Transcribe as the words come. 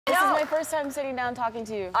my first time sitting down talking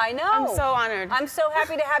to you. I know. I'm so honored. I'm so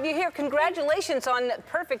happy to have you here. Congratulations on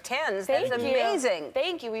perfect tens. Thank That's you. amazing.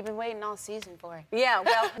 Thank you. We've been waiting all season for it. Yeah,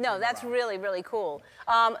 well, no, that's really, really cool.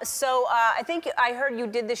 I think I heard you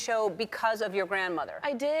did the show because of your grandmother.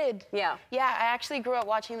 I did. Yeah. Yeah, I actually grew up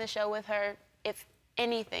watching the show with her. If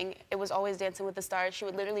anything, it was always Dancing with the Stars. She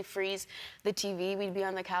would literally freeze the TV. We'd be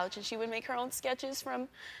on the couch, and she would make her own sketches from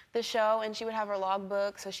the show, and she would have her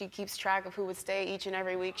logbook, so she keeps track of who would stay each and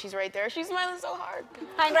every week. She's right there. She's smiling so hard.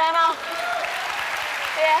 Hi, Grandma.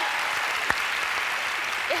 Yeah.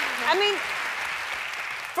 I mean,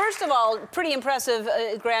 first of all, pretty impressive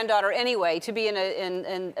granddaughter anyway, to be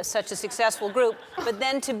in such a successful group, but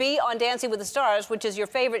then to be on Dancing with the Stars, which is your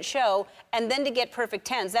favorite show, and then to get perfect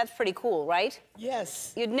tens, that's pretty cool, right?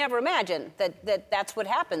 Yes. You'd never imagine that's what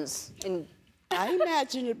happens in... I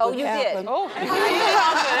imagine it Oh, would you happen. did? Oh, I'm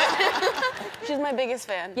confident. She's my biggest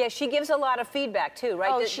fan. Yeah, she gives a lot of feedback too, right?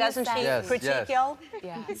 Oh, she's Doesn't she Yes, critique yes. y'all?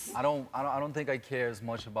 Yes. I don't think I care as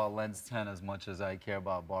much about Lens 10 as much as I care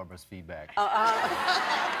about Barbara's feedback.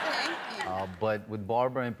 But with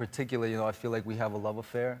Barbara in particular, you know, I feel like we have a love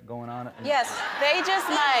affair going on. Yes. They just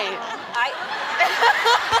might.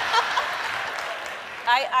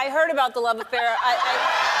 I heard about the love affair.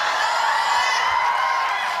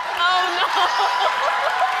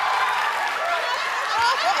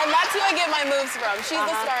 And that's who I get my moves from. She's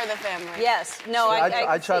the star of the family. Yes. No,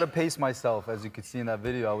 I try to pace myself. As you could see in that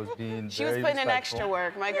video, I was being She was very putting in respectful. extra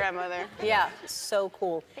work, my grandmother. Yeah, so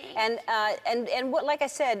cool. And what, like I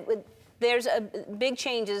said, there's big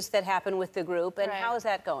changes that happen with the group, and Right. how is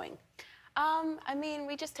that going? I mean,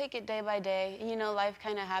 we just take it day by day. You know, life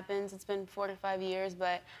kind of happens. It's been 4 to 5 years,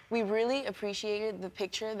 but we really appreciated the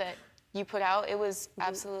picture that you put out. It was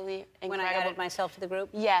absolutely incredible. When I added myself to the group?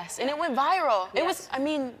 Yes, and it went viral. It was, I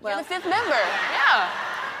mean, you're the 5th member. Yeah.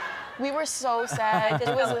 We were so sad.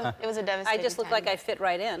 It was a devastating I just look time. like I fit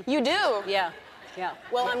right in. You do. Yeah, yeah.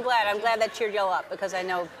 Well, I'm glad that cheered y'all up, because I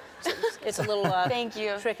know it's a little Thank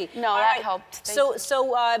you. tricky. No, All that right. helped. Thank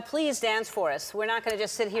So please dance for us. We're not going to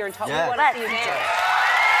just sit here and talk. Yeah. We want to see you dance.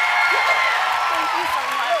 Thank you so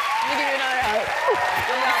much. Let me give you another hug.